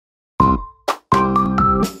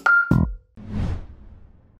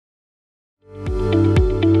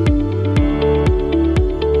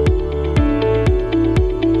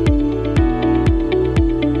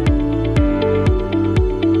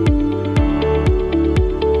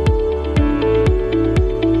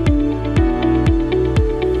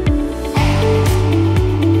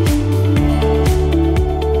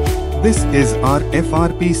This is our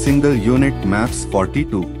FRP single unit MAPS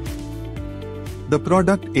 42. The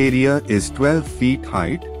product area is 12 feet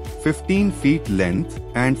height, 15 feet length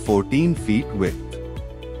and 14 feet width.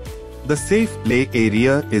 The safe play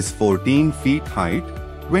area is 14 feet height,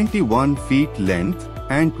 21 feet length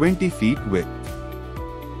and 20 feet width.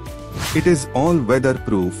 It is all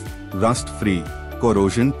weather-proof, rust-free,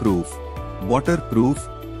 corrosion-proof, water-proof,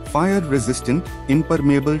 fire-resistant,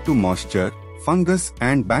 impermeable to moisture, fungus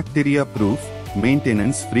and bacteria-proof,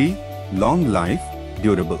 maintenance-free, long-life,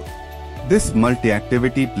 durable. This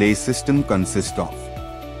multi-activity play system consists of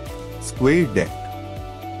square deck,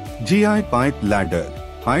 GI pipe ladder,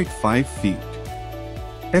 height 5 feet,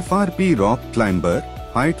 FRP rock climber,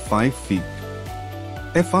 height 5 feet,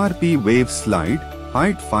 FRP wave slide,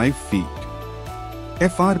 height 5 feet,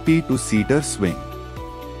 FRP two-seater swing,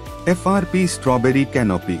 FRP strawberry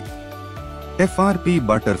canopy, FRP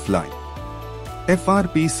butterfly,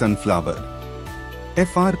 FRP sunflower,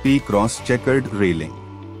 FRP cross-checkered railing.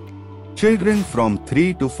 Children from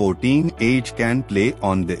 3 to 14 age can play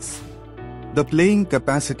on this. The playing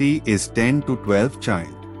capacity is 10 to 12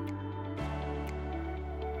 child.